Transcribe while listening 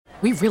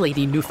We really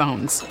need new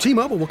phones.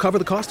 T-Mobile will cover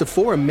the cost of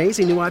 4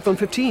 amazing new iPhone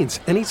 15s,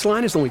 and each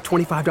line is only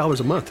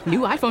 $25 a month. New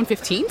iPhone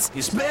 15s?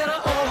 It's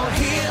better over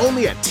here.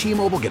 Only at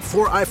T-Mobile, get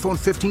 4 iPhone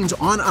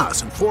 15s on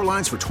us and 4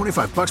 lines for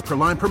 $25 per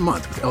line per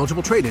month with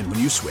eligible trade-in when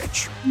you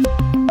switch.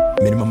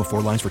 Minimum of 4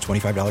 lines for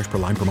 $25 per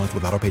line per month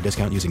with autopay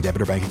discount using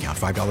debit or bank account.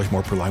 $5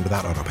 more per line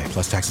without autopay,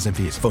 plus taxes and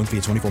fees. Phone fee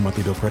at 24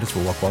 monthly bill credits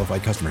for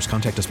well-qualified customers.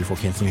 Contact us before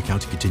canceling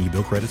account to continue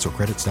bill credits or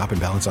credit stop and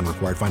balance on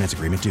required finance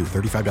agreement due.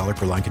 $35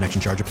 per line connection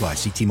charge applies.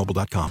 See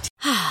T-Mobile.com.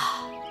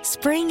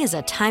 Spring is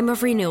a time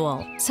of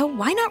renewal, so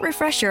why not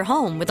refresh your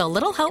home with a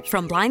little help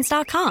from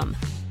Blinds.com?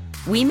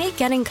 We make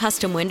getting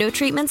custom window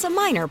treatments a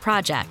minor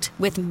project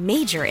with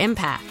major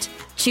impact.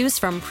 Choose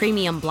from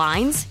premium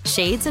blinds,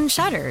 shades, and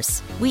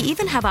shutters. We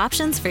even have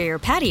options for your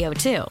patio,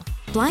 too.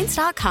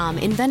 Blinds.com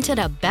invented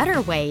a better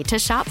way to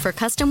shop for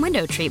custom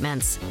window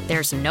treatments.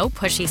 There's no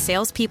pushy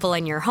salespeople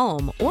in your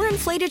home or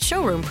inflated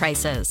showroom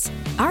prices.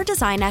 Our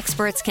design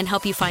experts can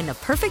help you find the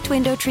perfect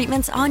window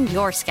treatments on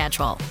your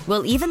schedule.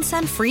 We'll even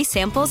send free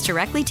samples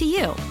directly to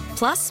you.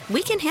 Plus,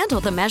 we can handle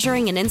the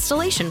measuring and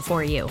installation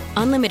for you.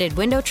 Unlimited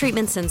window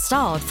treatments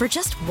installed for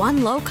just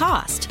one low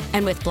cost.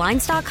 And with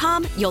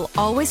Blinds.com, you'll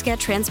always get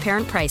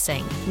transparent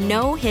pricing.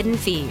 No hidden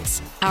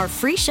fees. Our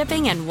free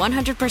shipping and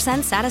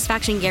 100%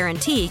 satisfaction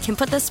guarantee can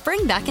put the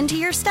spring back into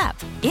your step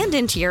and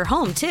into your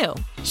home, too.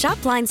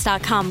 Shop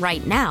Blinds.com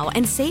right now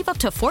and save up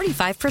to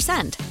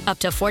 45%. Up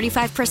to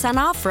 45%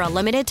 off for a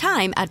limited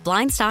time at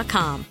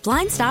Blinds.com.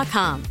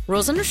 Blinds.com.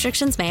 Rules and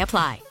restrictions may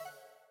apply.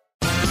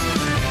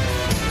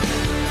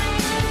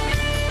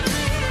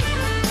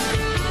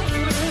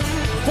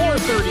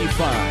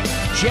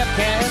 4:35. Jeff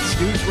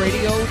Katz, News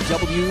Radio,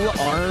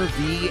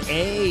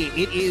 WRVA.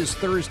 It is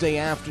Thursday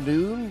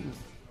afternoon.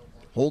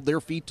 Hold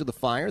their feet to the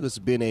fire. This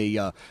has been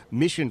a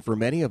mission for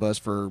many of us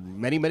for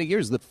many, many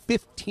years. The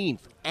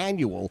 15th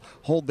annual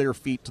Hold Their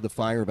Feet to the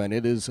Fire event.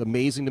 It is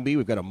amazing to me.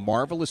 We've got a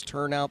marvelous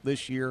turnout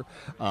this year.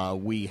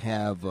 We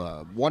have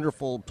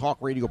wonderful talk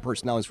radio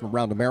personalities from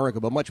around America,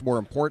 but much more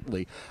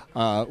importantly,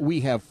 we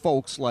have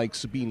folks like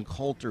Sabine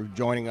Coulter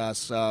joining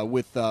us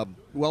with a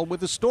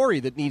story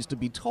that needs to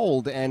be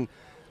told. And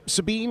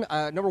Sabine,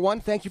 number one,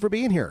 thank you for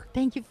being here.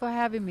 Thank you for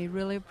having me.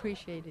 Really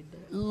appreciated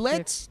it.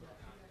 Let's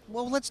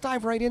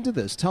dive right into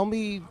this. Tell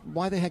me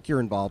why the heck you're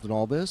involved in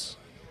all this.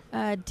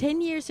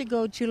 10 years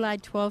ago, July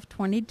 12,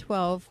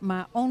 2012,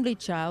 my only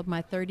child,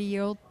 my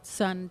 30-year-old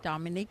son,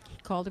 Dominic, he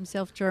called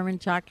himself German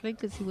Chocolate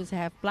because he was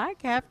half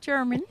black, half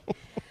German,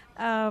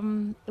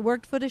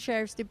 worked for the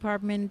Sheriff's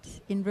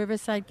Department in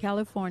Riverside,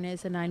 California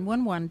as a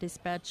 911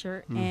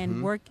 dispatcher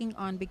and working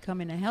on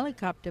becoming a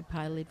helicopter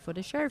pilot for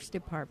the Sheriff's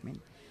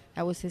Department.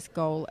 That was his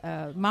goal.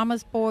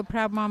 Mama's boy,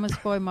 proud mama's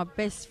boy, my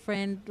best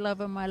friend, love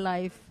of my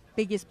life,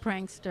 biggest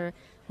prankster.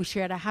 We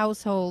shared a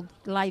household.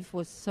 Life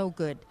was so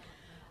good.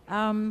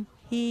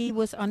 He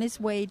was on his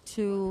way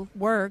to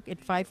work at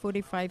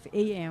 5:45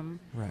 a.m.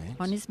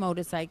 On his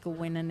motorcycle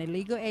when an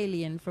illegal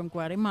alien from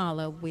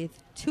Guatemala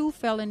with 2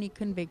 felony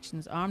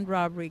convictions, armed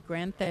robbery,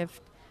 grand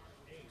theft,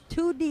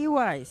 2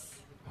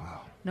 DUIs,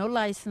 no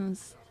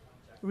license,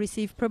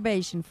 received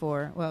probation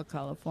for,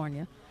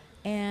 California.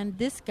 And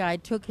this guy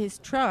took his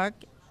truck,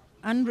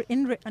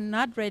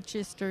 not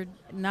registered,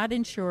 not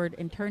insured,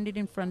 and turned it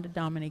in front of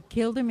Dominic,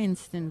 killed him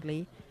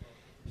instantly.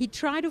 He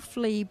tried to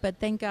flee, but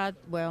thank God,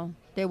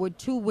 there were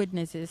 2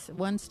 witnesses.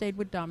 One stayed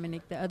with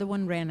Dominic, the other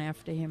one ran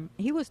after him.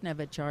 He was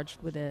never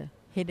charged with a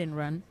hit and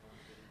run.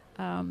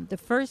 The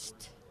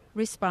first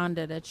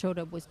responder that showed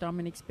up was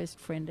Dominic's best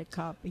friend, a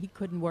cop. He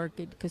couldn't work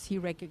it because he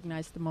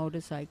recognized the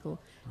motorcycle.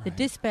 The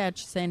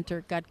dispatch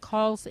center got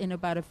calls in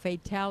about a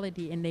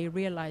fatality, and they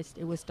realized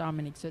it was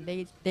Dominic. So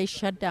they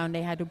shut down.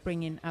 They had to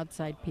bring in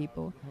outside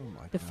people.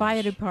 The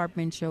fire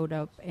department showed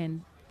up,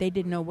 and they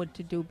didn't know what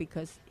to do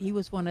because he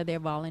was one of their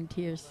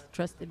volunteers,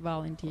 trusted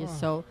volunteers.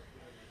 So,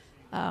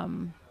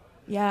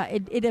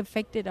 it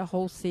affected a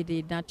whole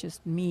city, not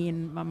just me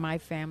and my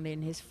family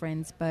and his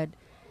friends, but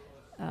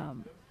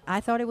I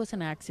thought it was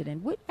an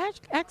accident.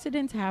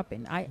 Accidents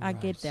happen. I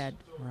get that.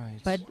 Right.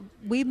 But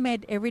we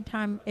met every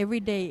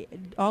day,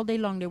 all day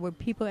long. There were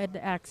people at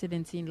the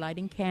accident scene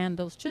lighting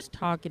candles, just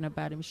talking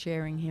about him,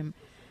 sharing him,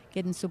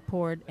 getting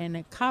support. And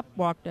a cop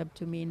walked up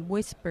to me and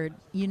whispered,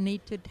 "You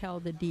need to tell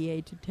the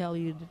DA to tell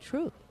you the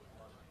truth."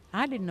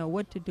 I didn't know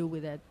what to do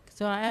with that.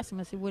 So I asked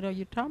him, I said, "What are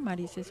you talking about?"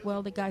 He says,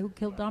 "Well, the guy who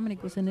killed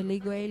Dominic was an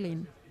illegal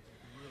alien."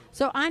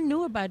 So I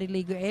knew about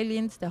illegal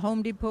aliens. The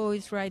Home Depot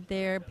is right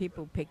there.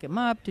 People pick them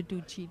up to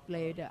do cheap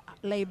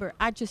labor.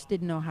 I just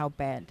didn't know how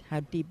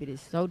deep it is.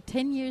 So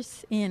 10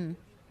 years in,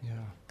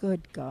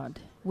 good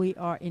God, we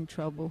are in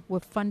trouble.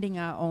 We're funding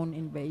our own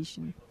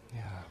invasion.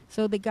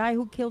 So the guy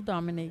who killed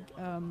Dominic,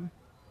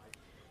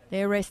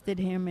 they arrested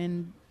him,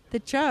 and the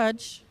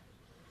judge,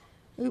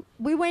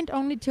 we went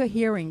only to a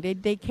hearing.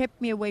 They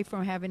kept me away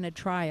from having a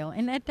trial.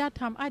 And at that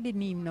time, I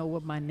didn't even know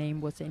what my name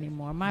was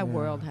anymore. My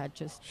world had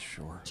just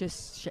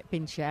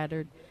been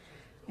shattered.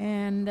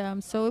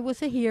 And so it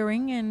was a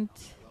hearing, and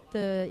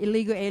the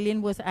illegal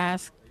alien was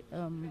asked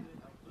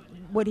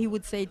what he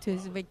would say to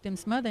his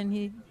victim's mother. And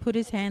he put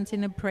his hands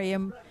in a prayer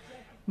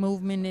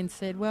movement and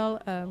said,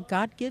 well,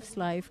 God gives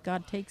life,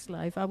 God takes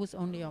life. I was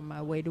only on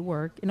my way to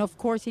work. And of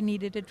course, he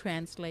needed a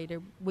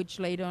translator, which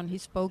later on he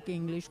spoke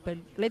English, but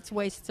let's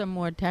waste some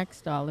more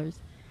tax dollars.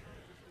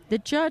 The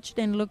judge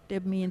then looked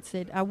at me and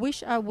said, I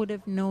wish I would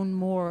have known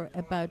more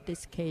about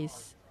this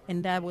case.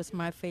 And that was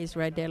my face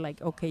right there,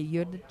 like, okay,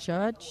 you're the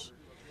judge?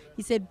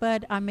 He said,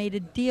 but I made a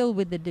deal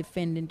with the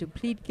defendant to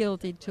plead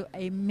guilty to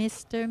a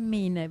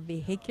misdemeanor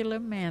vehicular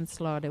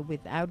manslaughter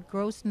without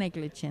gross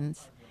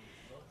negligence,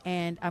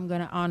 and I'm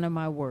going to honor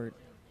my word.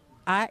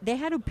 They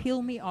had to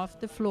peel me off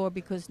the floor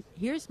because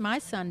here's my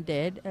son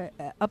dead,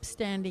 an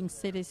upstanding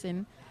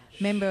citizen,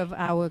 member of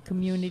our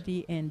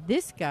community, and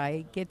this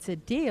guy gets a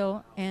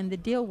deal, and the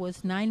deal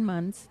was 9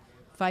 months,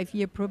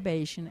 5-year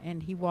probation,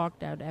 and he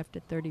walked out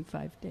after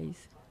 35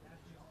 days.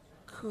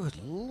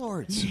 Good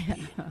Lord.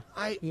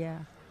 Yeah.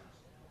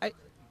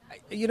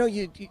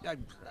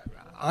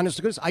 Honest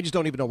to goodness, I just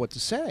don't even know what to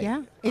say.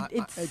 Yeah,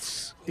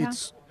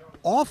 it's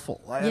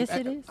awful. Yes,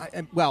 it is.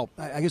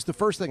 I guess the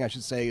first thing I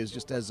should say is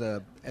just as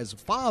a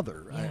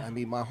father. Yeah. I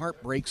mean, my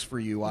heart breaks for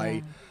you.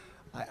 Yeah.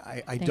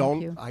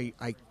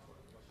 I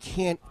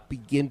can't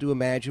begin to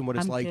imagine what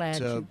it's like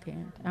to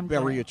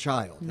bury a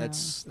child. No,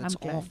 that's I'm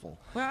glad. awful.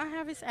 Well, I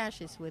have his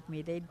ashes with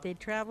me. They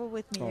travel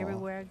with me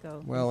everywhere I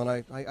go. Well,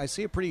 and I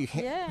see a pretty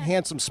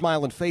handsome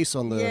smiling face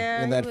on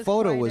in that was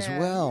photo quite as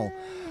well.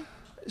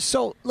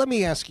 So let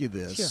me ask you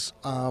this,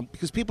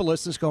 because people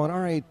listening going, all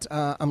right,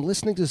 I'm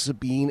listening to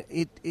Sabine.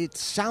 It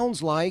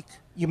sounds like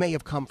you may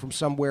have come from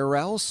somewhere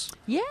else.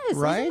 Yes,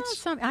 right?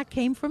 I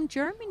came from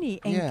Germany,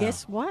 and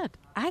guess what?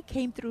 I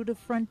came through the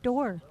front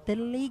door, the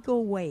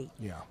legal way.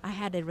 Yeah. I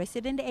had a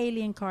resident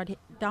alien card.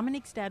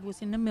 Dominic's dad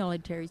was in the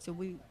military, so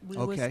we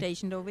were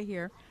stationed over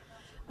here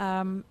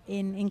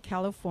in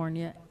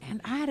California,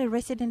 and I had a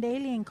resident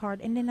alien card.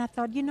 And then I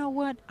thought, you know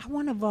what? I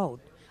want to vote.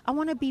 I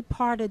want to be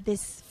part of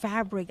this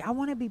fabric. I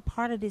want to be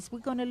part of this. We're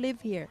going to live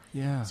here.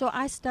 Yeah. So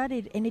I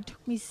studied, and it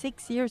took me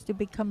 6 years to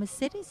become a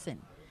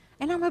citizen.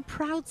 And I'm a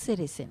proud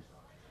citizen.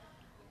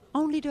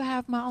 Only to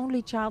have my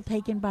only child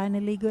taken by an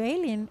illegal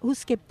alien who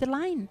skipped the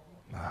line.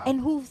 Wow.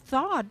 And who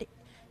thought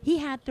he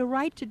had the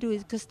right to do it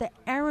because the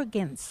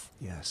arrogance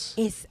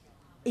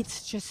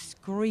it's just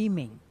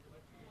screaming.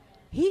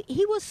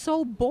 He was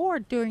so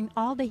bored during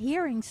all the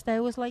hearings that it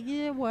was like,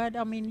 yeah, what?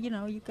 I mean,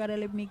 you got to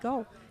let me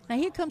go. Now,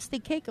 here comes the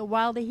kicker.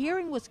 While the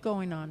hearing was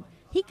going on,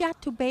 he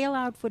got to bail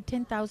out for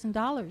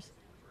 $10,000.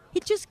 He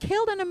just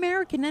killed an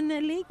American and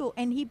illegal,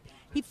 and he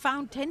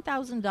found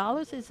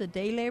 $10,000 as a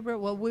day laborer.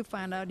 Well, we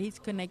found out he's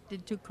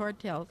connected to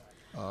cartels.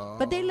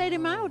 But they let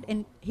him out,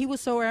 and he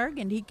was so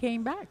arrogant, he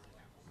came back.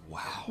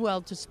 Wow.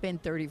 Well, to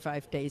spend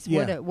 35 days.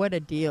 Yeah. What a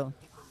deal.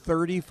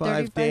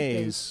 35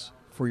 days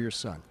for your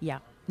son. Yeah.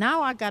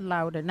 Now I got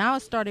louder. Now I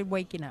started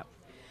waking up.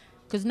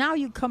 Because now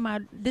you come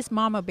out, this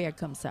mama bear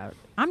comes out.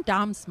 I'm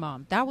Dom's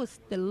mom. That was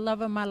the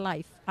love of my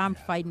life. I'm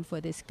fighting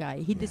for this guy.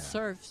 He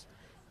deserves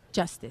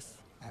justice.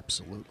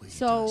 Absolutely.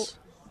 So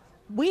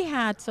we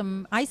had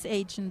an ICE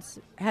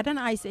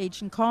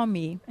agent call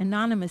me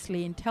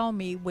anonymously and tell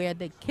me where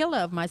the killer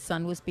of my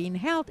son was being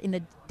held in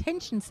a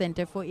detention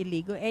center for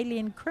illegal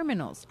alien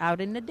criminals out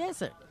in the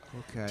desert.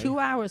 Okay. 2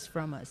 hours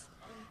from us.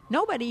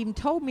 Nobody even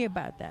told me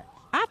about that.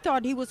 I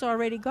thought he was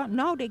already gone.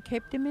 No, they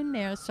kept him in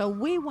there. So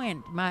we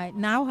went, my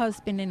now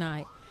husband and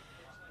I,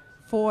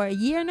 for a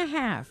year and a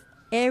half,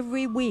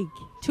 every week,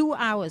 2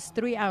 hours,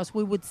 3 hours,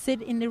 we would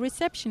sit in the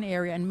reception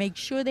area and make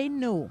sure they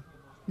knew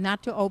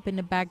not to open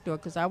the back door,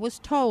 because I was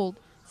told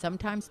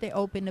sometimes they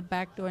open the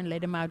back door and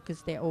let them out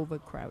because they're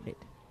overcrowded.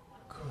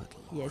 Good Lord.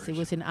 Yes, it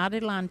was in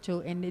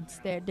Adelanto, and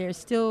they're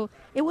still,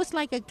 it was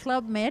like a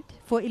Club Med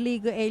for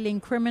illegal alien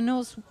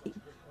criminals.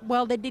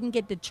 Well, they didn't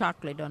get the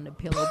chocolate on the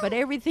pillow, but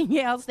everything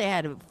else, they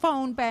had a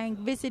phone bank,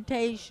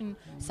 visitation,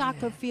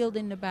 soccer field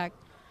in the back.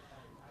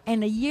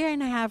 And a year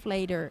and a half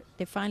later,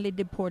 they finally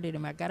deported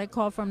him. I got a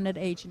call from that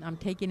agent. I'm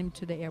taking him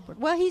to the airport.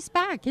 Well, he's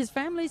back. His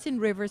family's in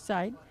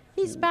Riverside.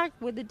 He's back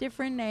with a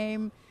different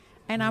name.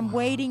 And I'm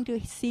waiting to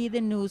see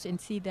the news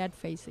and see that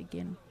face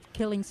again,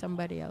 killing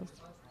somebody else.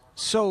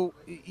 So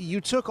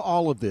you took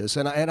all of this,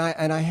 and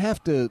I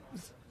have to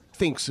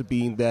think,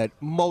 Sabine, that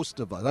most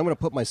of us, I'm going to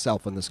put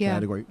myself in this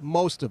category,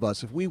 most of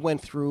us, if we went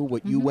through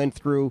what you went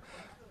through,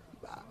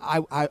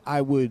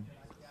 I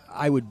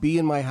would be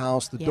in my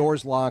house, the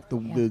doors locked,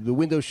 the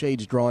window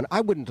shades drawn.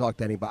 I wouldn't talk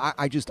to anybody.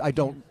 I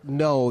don't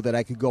know that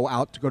I could go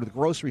out to go to the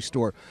grocery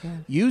store. Yeah.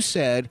 You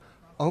said,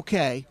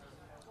 okay,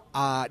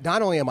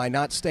 not only am I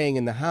not staying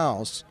in the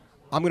house,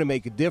 I'm going to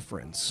make a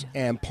difference.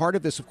 Yeah. And part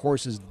of this, of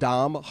course, is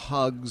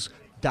domhugs.com,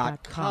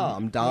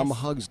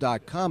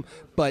 domhugs.com.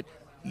 But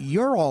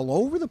you're all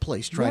over the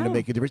place trying to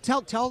make a difference.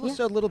 Tell us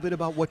a little bit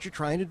about what you're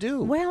trying to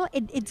do. Well,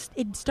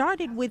 it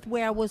started with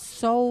where I was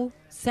so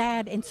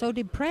sad and so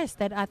depressed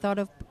that I thought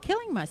of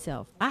killing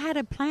myself. I had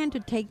a plan to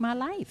take my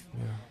life.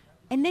 Yeah.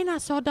 And then I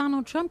saw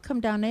Donald Trump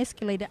come down the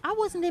escalator. I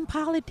wasn't in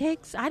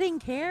politics. I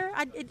didn't care.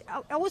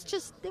 I was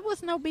just, it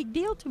was no big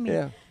deal to me.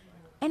 Yeah.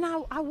 And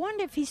I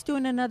wonder if he's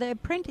doing another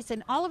apprentice.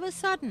 And all of a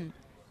sudden,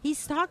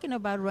 He's talking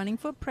about running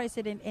for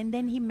president, and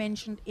then he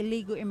mentioned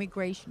illegal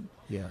immigration.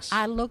 Yes.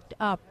 I looked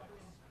up,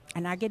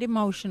 and I get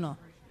emotional,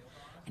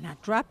 and I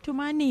dropped to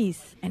my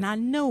knees, and I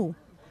knew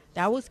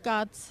that was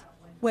God's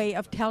way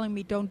of telling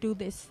me, don't do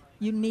this.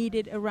 You need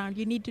it around.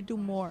 You need to do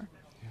more.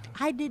 Yeah.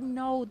 I didn't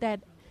know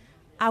that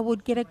I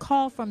would get a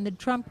call from the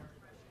Trump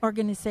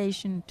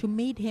organization to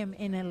meet him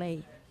in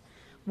L.A.,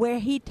 where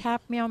he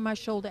tapped me on my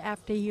shoulder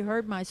after he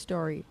heard my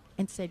story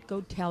and said,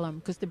 go tell him,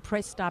 because the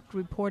press stopped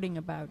reporting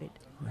about it.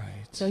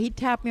 Right. So he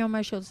tapped me on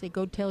my shoulder and said,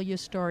 go tell your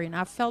story. And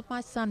I felt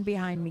my son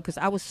behind me because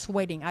I was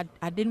sweating.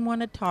 I didn't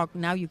want to talk.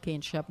 Now you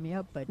can't shut me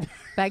up. But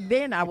back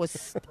then I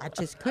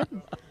just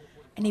couldn't.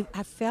 And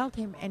I felt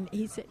him, and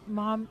he said,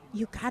 Mom,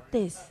 you got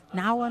this.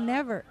 Now or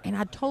never. And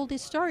I told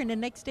his story, and the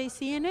next day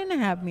CNN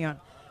had me on.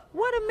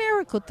 What a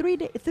miracle,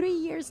 3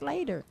 years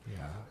later.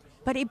 Yeah.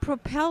 But it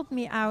propelled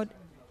me out,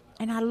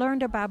 and I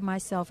learned about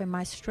myself and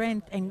my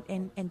strength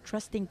and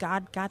trusting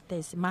God got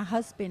this. My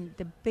husband,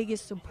 the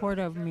biggest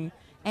supporter of me,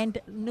 and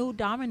knew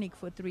Dominic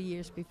for 3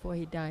 years before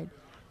he died.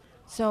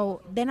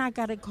 So then I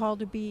got a call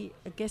to be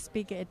a guest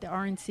speaker at the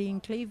RNC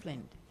in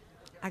Cleveland.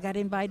 I got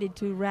invited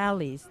to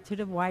rallies, to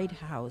the White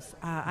House.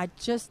 I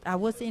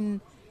was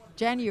in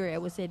January, I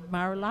was at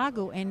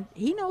Mar-a-Lago, and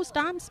he knows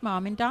Dom's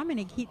mom and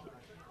Dominic.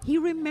 He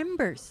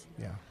remembers.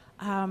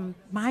 Yeah.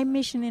 My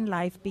mission in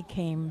life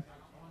became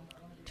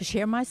to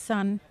share my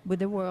son with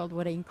the world,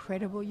 what an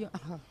incredible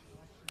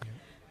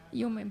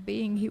human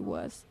being he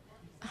was.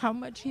 How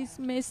much he's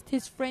missed.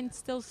 His friends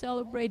still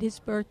celebrate his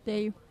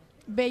birthday.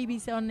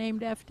 Babies are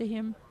named after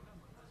him.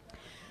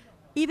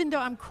 Even though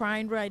I'm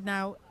crying right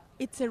now,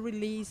 it's a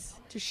release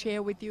to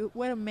share with you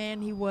what a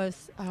man he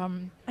was.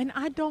 And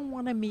I don't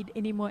want to meet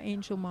any more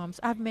angel moms.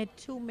 I've met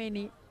too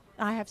many.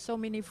 I have so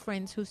many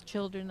friends whose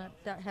children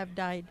that have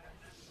died.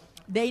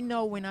 They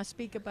know when I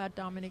speak about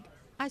Dominic,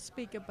 I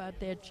speak about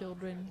their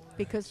children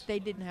because they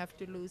didn't have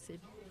to lose it.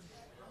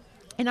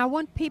 And I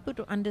want people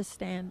to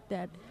understand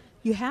that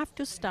you have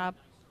to stop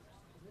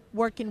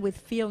working with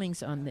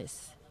feelings on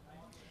this.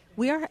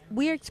 We are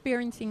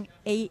experiencing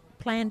a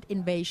planned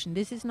invasion.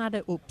 This is not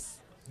a oops.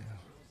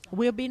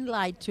 We're being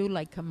lied to,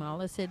 like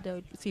Kamala said,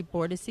 the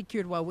border is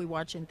secured while we're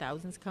watching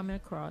thousands coming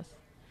across.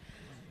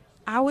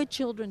 Our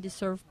children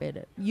deserve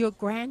better. Your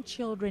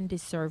grandchildren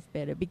deserve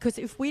better. Because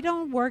if we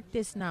don't work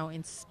this now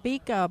and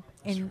speak up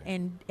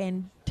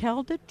and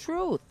tell the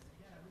truth,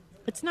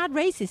 it's not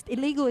racist.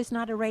 Illegal is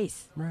not a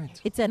race. Right.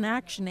 It's an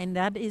action, and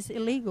that is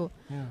illegal.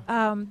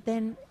 Yeah.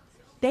 Then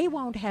they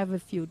won't have a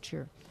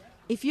future.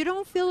 If you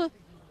don't feel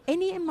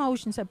any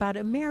emotions about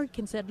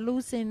Americans that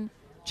losing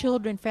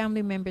children,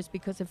 family members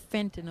because of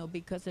fentanyl,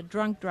 because of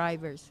drunk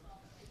drivers.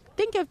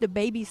 Think of the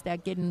babies that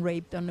are getting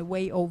raped on the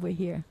way over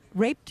here.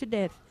 Raped to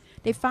death.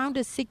 They found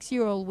a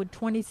 6-year-old with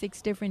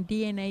 26 different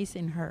DNAs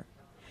in her.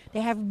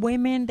 They have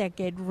women that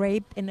get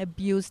raped and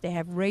abused. They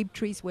have rape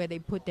trees where they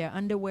put their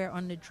underwear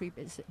on the tree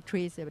as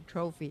a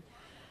trophy.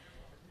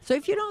 So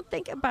if you don't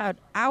think about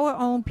our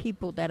own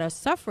people that are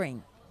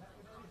suffering,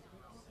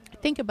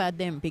 think about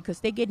them because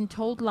they're getting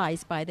told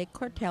lies by the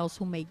cartels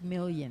who make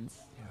millions.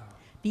 Yeah.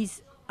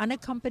 These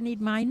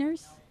unaccompanied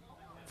minors,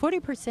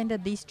 40%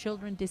 of these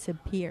children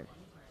disappear.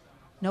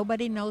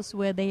 Nobody knows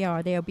where they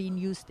are. They are being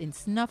used in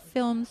snuff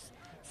films,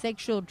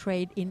 sexual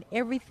trade, in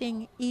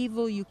everything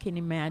evil you can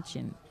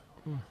imagine.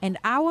 And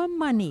our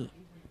money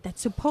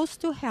that's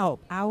supposed to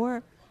help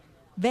our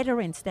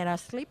veterans that are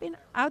sleeping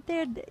out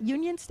there at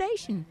Union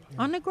Station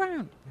on the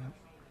ground,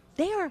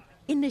 they are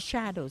in the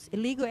shadows.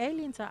 Illegal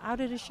aliens are out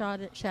of the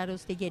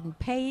shadows. They're getting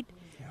paid.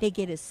 They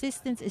get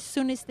assistance as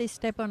soon as they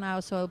step on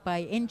our soil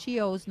by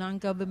NGOs,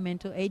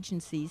 non-governmental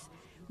agencies,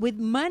 with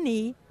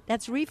money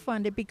that's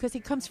refunded because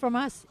it comes from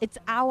us. It's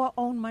our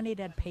own money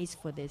that pays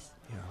for this.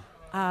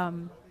 Yeah.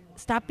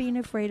 Stop being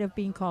afraid of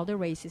being called a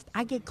racist.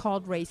 I get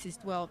called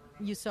racist. Well,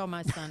 you saw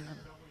my son.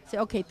 Say,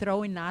 okay,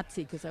 throw in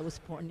Nazi because I was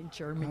born in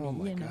Germany. Oh,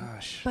 my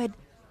gosh. But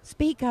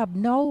speak up.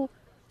 No.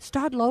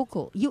 Start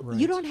local. You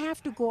Right. don't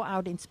have to go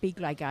out and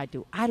speak like I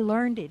do. I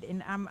learned it,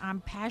 and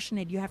I'm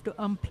passionate. You have to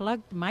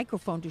unplug the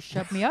microphone to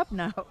shut me up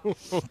now.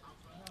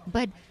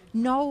 But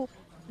know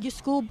your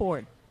school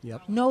board.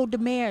 Yep. Know the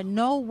mayor.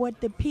 Know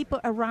what the people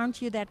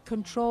around you that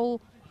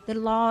control the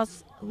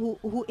laws,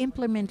 who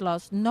implement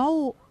laws,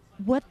 know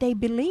what they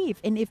believe.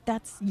 And if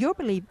that's your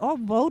belief, or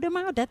vote them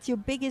out. That's your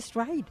biggest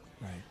right.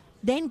 Right.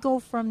 Then go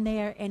from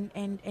there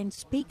and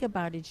speak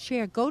about it.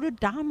 Share. Go to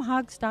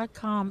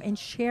domhugs.com and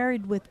share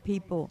it with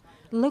people.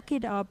 Look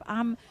it up.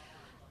 I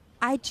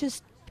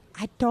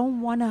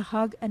don't want to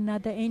hug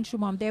another angel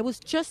mom. There was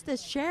just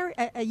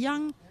a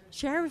young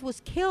sheriff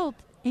was killed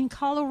in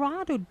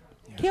Colorado,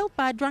 killed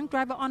by a drunk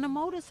driver on a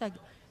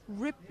motorcycle.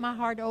 Ripped my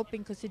heart open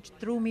because it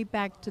threw me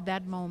back to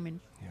that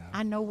moment. Yeah.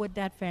 I know what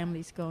that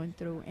family's going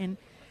through. And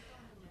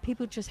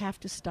people just have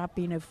to stop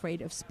being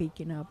afraid of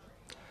speaking up.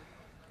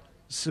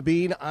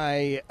 Sabine,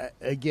 my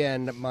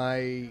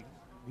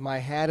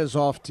hat is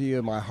off to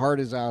you. My heart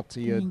is out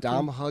to you. Thank you.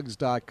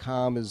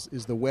 Domhugs.com is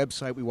the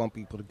website we want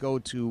people to go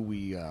to.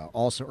 We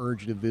also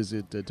urge you to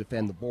visit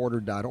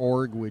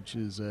defendtheborder.org, which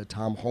is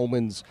Tom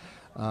Homan's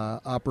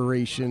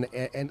operation.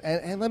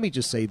 And let me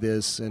just say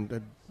this,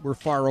 and we're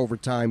far over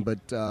time,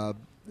 but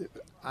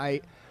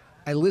I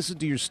listened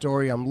to your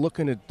story. I'm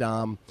looking at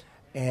Dom,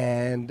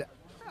 and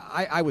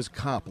I was a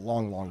cop a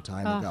long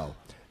time ago.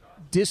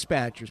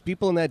 Dispatchers,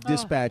 people in that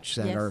dispatch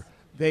center,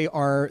 they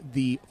are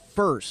the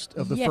first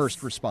of the first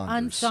responders.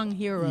 Unsung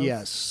heroes.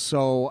 Yes.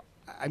 So,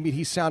 I mean,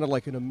 he sounded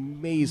like an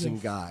amazing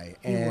guy.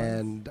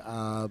 And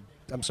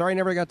I'm sorry I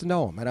never got to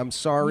know him. And I'm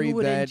sorry you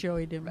would that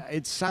enjoyed him.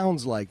 It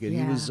sounds like it.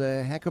 Yeah. He was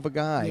a heck of a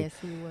guy. Yes,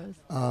 he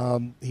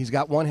was. He's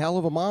got one hell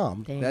of a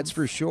mom. Thanks. That's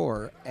for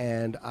sure.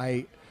 And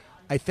I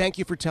thank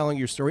you for telling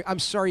your story. I'm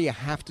sorry you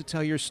have to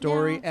tell your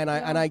story, and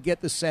I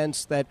get the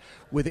sense that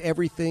with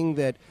everything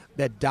that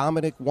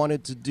Dominic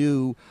wanted to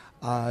do,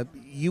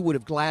 you would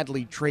have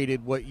gladly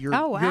traded what your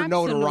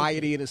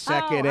notoriety in a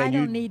second. I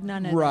don't need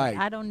none of that.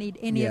 I don't need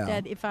any of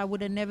that. If I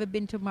would have never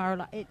been to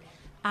Mar-a-Lago,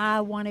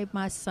 I wanted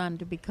my son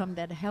to become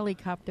that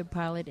helicopter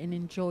pilot and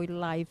enjoy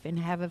life and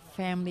have a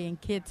family and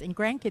kids and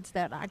grandkids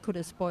that I could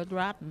have spoiled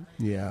rotten.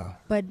 Yeah.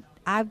 But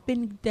I've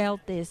been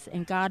dealt this,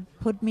 and God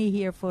put me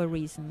here for a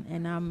reason,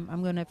 and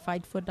I'm going to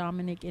fight for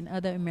Dominic and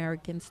other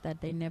Americans that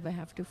they never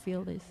have to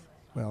feel this.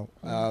 Well,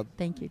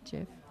 thank you,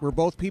 Jeff. We're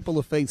both people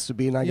of faith,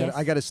 Sabine.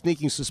 I got a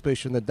sneaking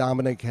suspicion that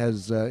Dominic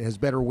has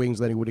better wings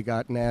than he would have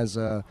gotten as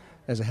a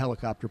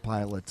helicopter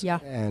pilot. Yeah.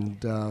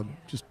 And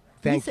just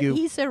thank you.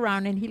 He's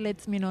around, and he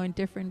lets me know in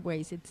different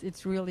ways.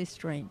 It's really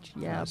strange.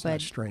 Yeah, it's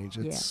not strange.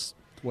 It's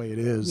the way it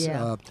is.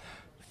 Yeah.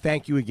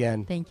 Thank you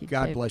again. Thank you,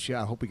 God Jeff. bless you.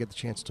 I hope we get the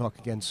chance to talk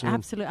again soon.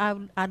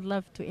 Absolutely. I'd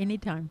love to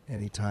anytime.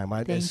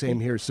 Anytime. Same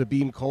here.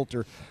 Sabine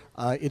Coulter.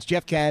 It's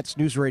Jeff Katz,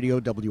 News Radio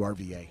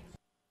WRVA.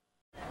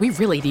 We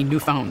really need new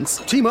phones.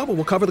 T-Mobile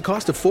will cover the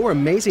cost of 4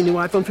 amazing new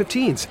iPhone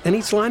 15s, and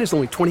each line is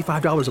only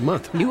 $25 a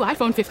month. New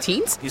iPhone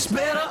 15s? It's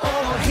better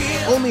over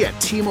here. Only at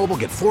T-Mobile,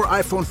 get 4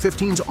 iPhone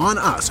 15s on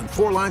us and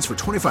 4 lines for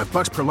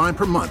 $25 per line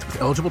per month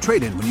with eligible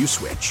trade-in when you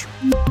switch.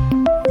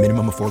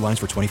 Minimum of 4 lines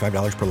for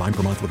 $25 per line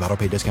per month with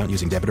autopay discount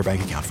using debit or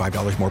bank account.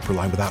 $5 more per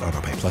line without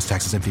autopay, plus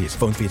taxes and fees.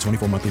 Phone fee at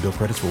 24 monthly bill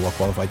credits for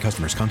well-qualified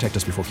customers. Contact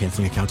us before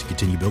canceling account to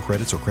continue bill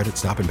credits or credit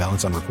stop and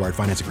balance on required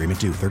finance agreement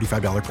due.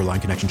 $35 per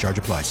line connection charge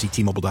applies. See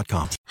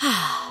T-Mobile.com.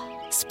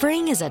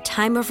 Spring is a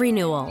time of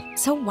renewal,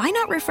 so why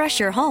not refresh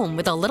your home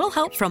with a little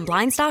help from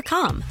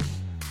Blinds.com?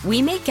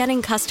 We make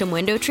getting custom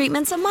window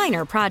treatments a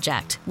minor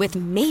project with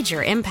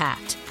major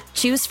impact.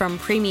 Choose from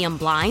premium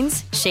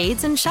blinds,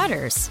 shades, and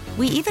shutters.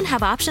 We even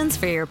have options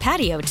for your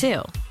patio,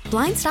 too.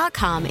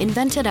 Blinds.com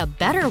invented a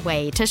better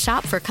way to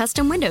shop for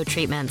custom window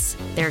treatments.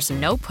 There's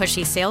no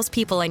pushy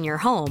salespeople in your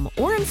home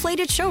or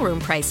inflated showroom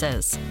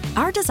prices.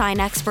 Our design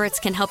experts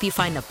can help you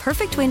find the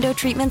perfect window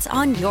treatments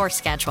on your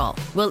schedule.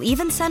 We'll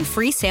even send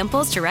free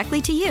samples directly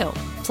to you.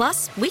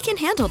 Plus, we can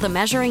handle the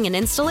measuring and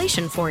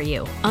installation for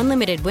you.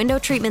 Unlimited window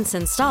treatments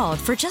installed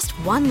for just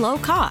one low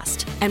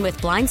cost. And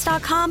with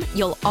Blinds.com,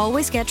 you'll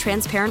always get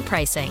transparent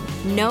pricing.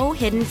 No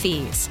hidden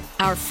fees.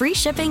 Our free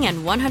shipping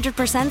and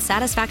 100%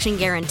 satisfaction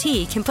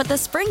guarantee can put the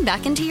spring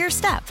back into your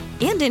step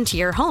and into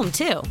your home,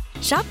 too.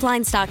 Shop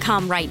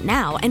Blinds.com right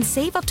now and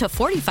save up to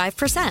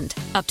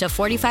 45%. Up to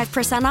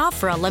 45% off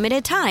for a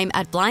limited time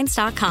at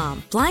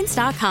Blinds.com.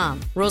 Blinds.com.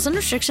 Rules and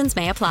restrictions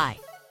may apply.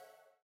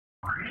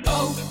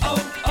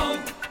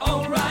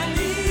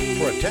 O'Reilly.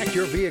 Protect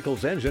your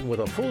vehicle's engine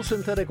with a full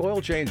synthetic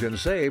oil change and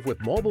save with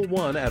Mobil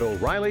 1 at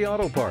O'Reilly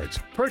Auto Parts.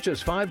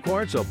 Purchase 5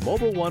 quarts of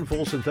Mobil 1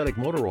 full synthetic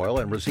motor oil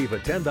and receive a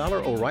 $10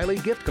 O'Reilly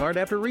gift card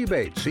after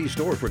rebate. See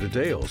store for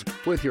details.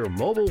 With your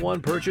Mobil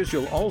 1 purchase,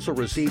 you'll also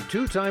receive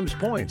 2 times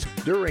points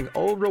during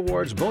O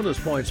Rewards Bonus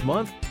Points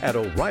Month at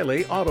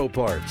O'Reilly Auto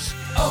Parts.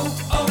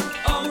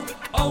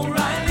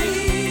 O'Reilly.